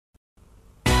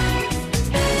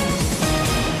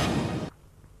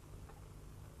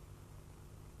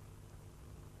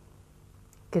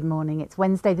Good morning, it's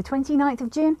Wednesday the 29th of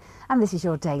June and this is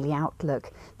your daily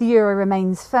outlook. The euro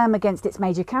remains firm against its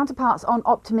major counterparts on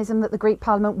optimism that the Greek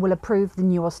Parliament will approve the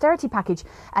new austerity package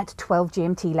at 12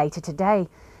 GMT later today.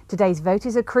 Today's vote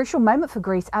is a crucial moment for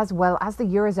Greece as well as the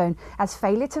Eurozone, as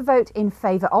failure to vote in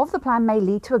favour of the plan may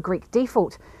lead to a Greek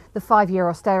default. The 5-year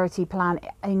austerity plan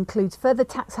includes further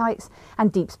tax hikes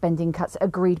and deep spending cuts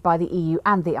agreed by the EU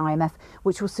and the IMF,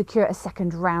 which will secure a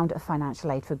second round of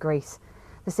financial aid for Greece.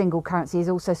 The single currency is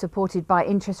also supported by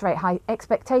interest rate high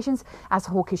expectations, as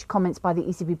hawkish comments by the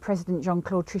ECB President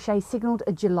Jean-Claude Trichet signalled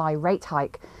a July rate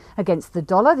hike. Against the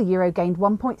dollar, the euro gained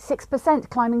 1.6%,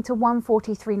 climbing to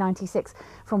 143.96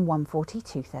 from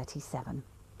 142.37.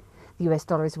 The US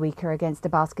dollar is weaker against a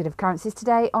basket of currencies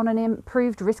today on an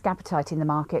improved risk appetite in the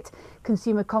market.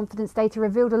 Consumer confidence data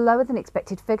revealed a lower than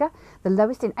expected figure, the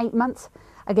lowest in 8 months.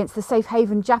 Against the safe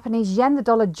haven Japanese yen, the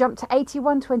dollar jumped to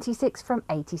 81.26 from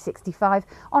 80.65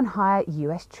 on higher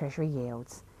US Treasury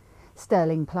yields.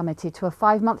 Sterling plummeted to a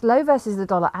 5-month low versus the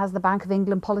dollar as the Bank of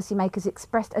England policymakers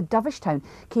expressed a dovish tone,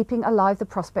 keeping alive the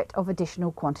prospect of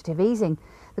additional quantitative easing.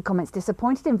 The comments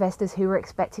disappointed investors who were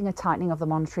expecting a tightening of the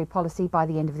monetary policy by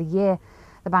the end of the year.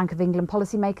 The Bank of England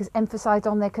policymakers emphasised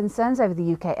on their concerns over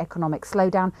the UK economic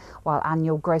slowdown, while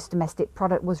annual gross domestic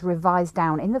product was revised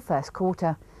down in the first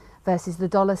quarter. Versus the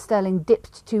dollar, sterling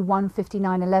dipped to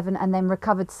 159.11 and then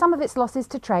recovered some of its losses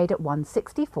to trade at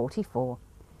 160.44.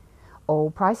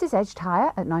 Oil prices edged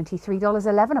higher at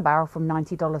 $93.11 a barrel from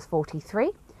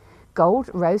 $90.43. Gold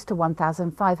rose to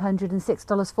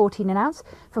 $1,506.14 an ounce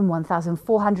from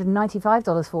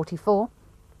 $1,495.44.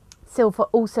 Silver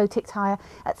also ticked higher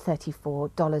at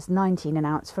 $34.19 an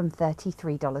ounce from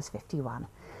 $33.51.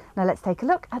 Now let's take a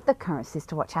look at the currencies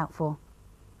to watch out for.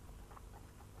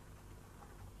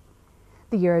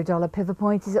 The euro-dollar pivot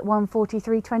point is at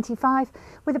 143.25,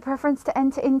 with a preference to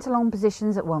enter into long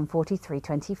positions at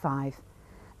 143.25.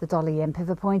 The dollar-yen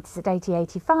pivot point is at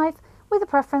 80.85, with a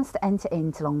preference to enter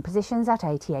into long positions at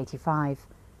 80.85.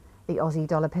 The Aussie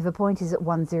dollar pivot point is at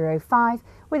 105,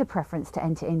 with a preference to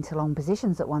enter into long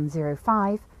positions at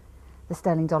 105. The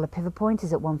sterling dollar pivot point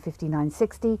is at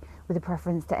 159.60, with a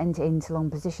preference to enter into long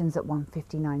positions at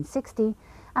 159.60.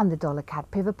 And the dollar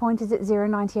CAD pivot point is at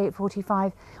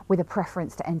 0.9845, with a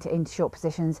preference to enter into short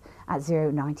positions at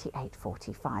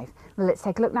 0.9845. Well, let's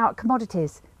take a look now at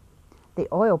commodities. The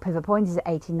oil pivot point is at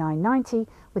 89.90,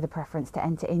 with a preference to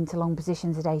enter into long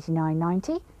positions at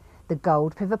 89.90. The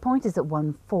gold pivot point is at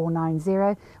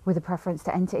 1490, with a preference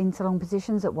to enter into long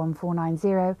positions at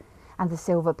 1490. And the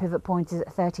silver pivot point is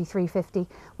at 33.50,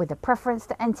 with a preference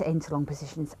to enter into long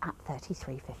positions at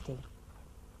 33.50.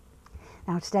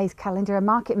 Now today's calendar and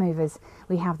market movers.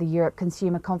 We have the Europe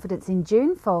Consumer Confidence in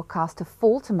June forecast to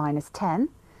fall to -10.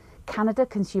 Canada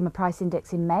Consumer Price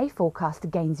Index in May forecast to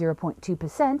gain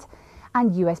 0.2%.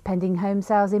 And US pending home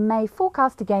sales in May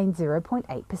forecast to gain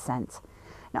 0.8%.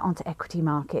 Now on to equity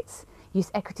markets.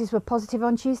 US equities were positive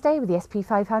on Tuesday, with the SP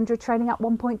 500 trading up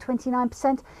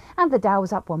 1.29% and the Dow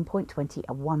was up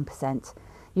 1.21%.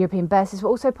 European bourses were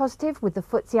also positive, with the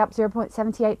FTSE up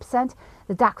 0.78%,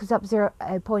 the DAX was up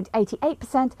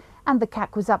 0.88% and the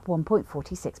CAC was up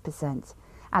 1.46%.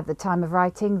 At the time of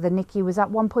writing, the Nikkei was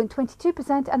up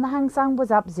 1.22% and the Hang Seng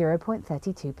was up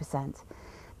 0.32%.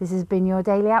 This has been your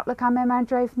Daily Outlook. I'm Emma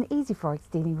Andre from the Easy Forex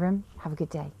Dealing Room. Have a good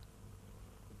day.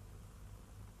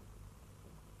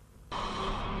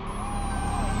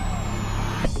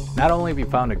 Not only have you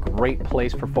found a great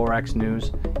place for Forex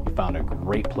news, you found a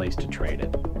great place to trade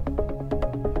it.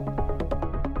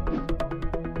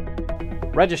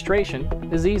 Registration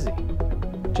is easy.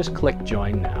 Just click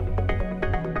Join Now.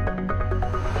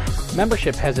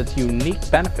 Membership has its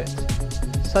unique benefits,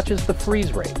 such as the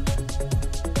freeze rate,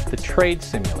 the trade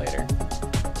simulator,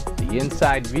 the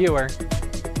inside viewer,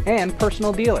 and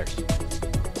personal dealers.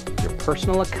 Your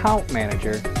personal account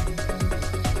manager is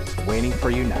waiting for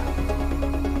you now.